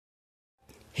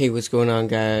Hey, what's going on,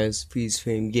 guys? Freeze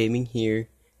Frame Gaming here,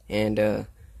 and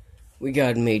we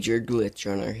got a major glitch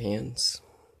on our hands.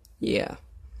 Yeah,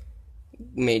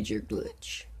 major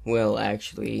glitch. Well,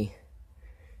 actually,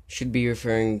 should be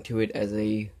referring to it as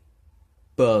a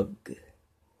bug.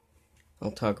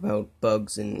 I'll talk about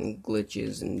bugs and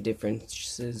glitches and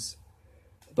differences,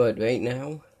 but right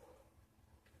now,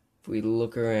 if we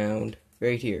look around,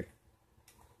 right here,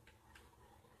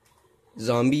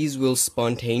 zombies will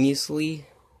spontaneously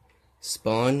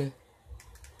spawn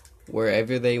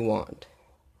wherever they want.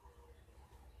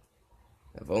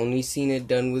 I've only seen it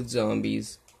done with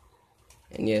zombies.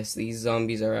 And yes, these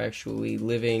zombies are actually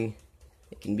living.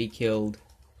 They can be killed.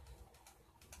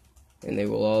 And they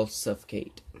will all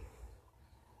suffocate.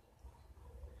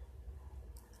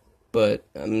 But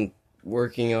I'm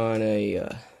working on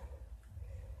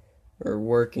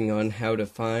working on how to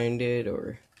find it,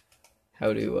 or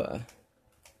how to,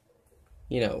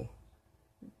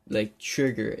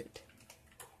 trigger it.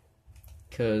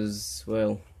 'Cause,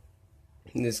 well,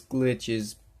 this glitch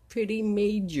is pretty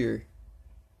major.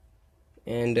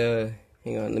 And,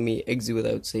 hang on, let me exit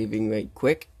without saving right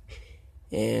quick.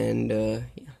 And,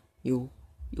 yeah,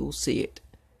 you'll see it.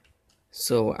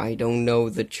 So, I don't know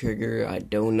the trigger, I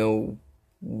don't know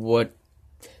what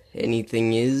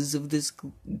anything is of this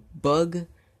bug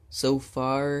so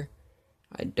far.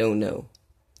 I don't know.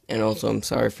 And also, I'm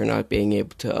sorry for not being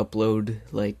able to upload,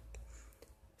 like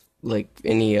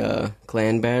any,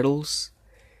 clan battles.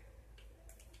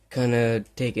 Kinda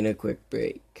taking a quick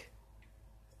break.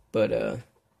 But,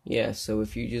 yeah, so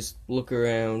if you just look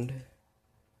around,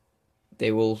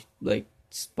 they will,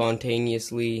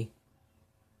 spontaneously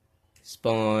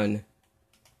spawn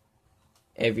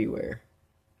everywhere.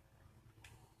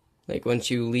 Like, once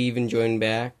you leave and join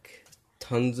back,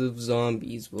 tons of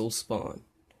zombies will spawn.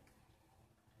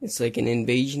 It's like an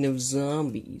invasion of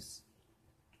zombies.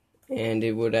 And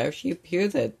it would actually appear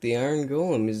that the Iron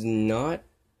Golem is not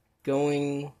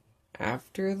going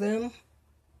after them?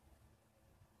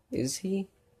 Is he?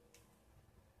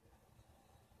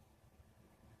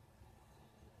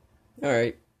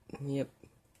 Alright, yep.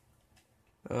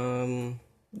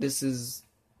 This is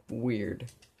weird.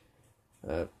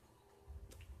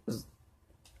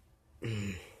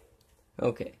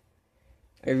 Okay.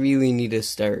 I really need to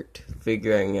start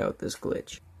figuring out this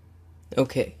glitch.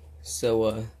 Okay,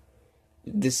 so,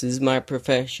 this is my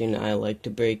profession. I like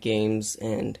to break games,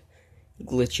 and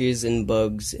glitches and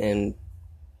bugs and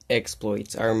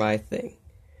exploits are my thing.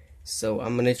 So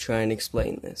I'm gonna try and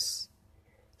explain this.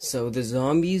 So the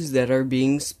zombies that are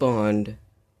being spawned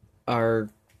are,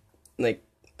 like,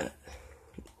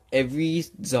 every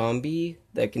zombie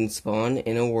that can spawn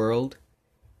in a world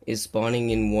is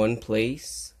spawning in one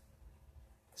place.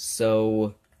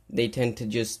 So they tend to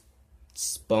just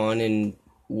spawn in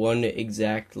one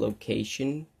exact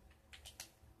location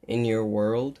in your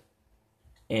world.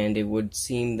 And it would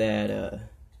seem that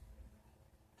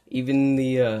even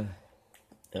the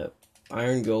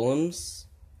Iron Golems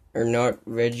are not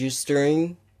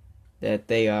registering that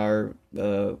they are,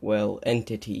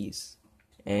 entities.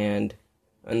 And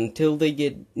until they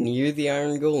get near the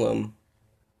Iron Golem,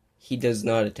 he does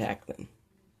not attack them.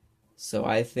 So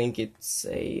I think it's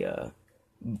a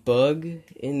bug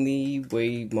in the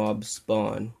way mobs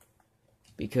spawn.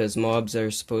 Because mobs are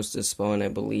supposed to spawn, I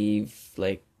believe,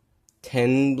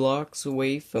 10 blocks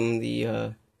away from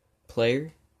the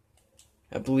player.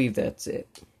 I believe that's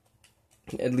it.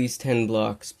 At least 10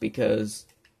 blocks, because,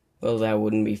 well, that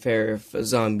wouldn't be fair if a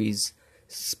zombie's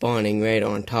spawning right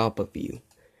on top of you.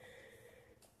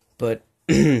 But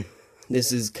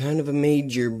this is kind of a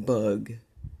major bug,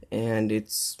 and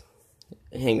it's...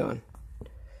 Hang on.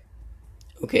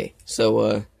 Okay,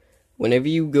 so, whenever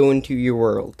you go into your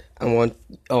world, I want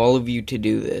all of you to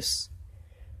do this.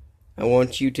 I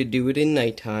want you to do it in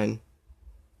nighttime,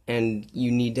 and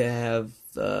you need to have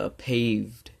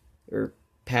paved or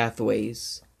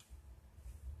pathways.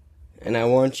 And I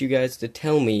want you guys to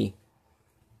tell me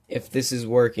if this is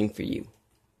working for you.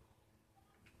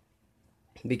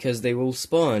 Because they will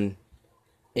spawn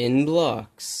in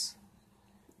blocks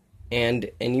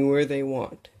and anywhere they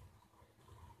want.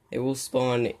 They will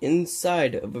spawn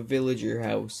inside of a villager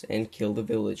house and kill the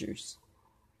villagers.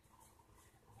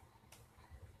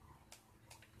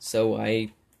 So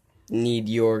I need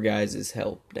your guys'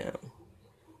 help now.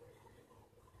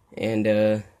 And,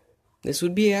 this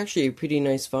would be actually a pretty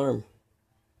nice farm.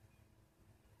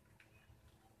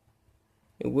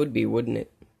 It would be, wouldn't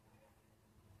it?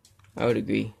 I would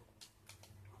agree.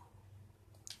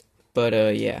 But,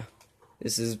 yeah.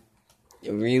 This is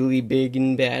a really big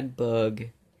and bad bug. I'm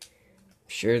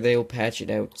sure they'll patch it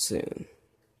out soon.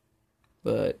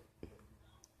 But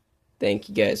thank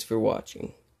you guys for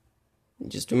watching. And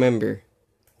just remember,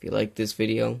 if you like this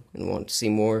video and want to see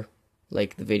more,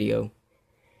 like the video.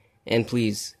 And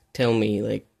please tell me,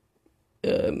 like,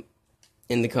 in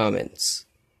the comments,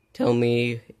 tell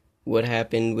me what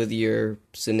happened with your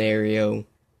scenario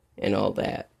and all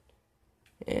that.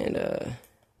 And,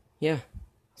 yeah,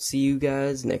 see you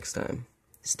guys next time.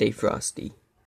 Stay frosty.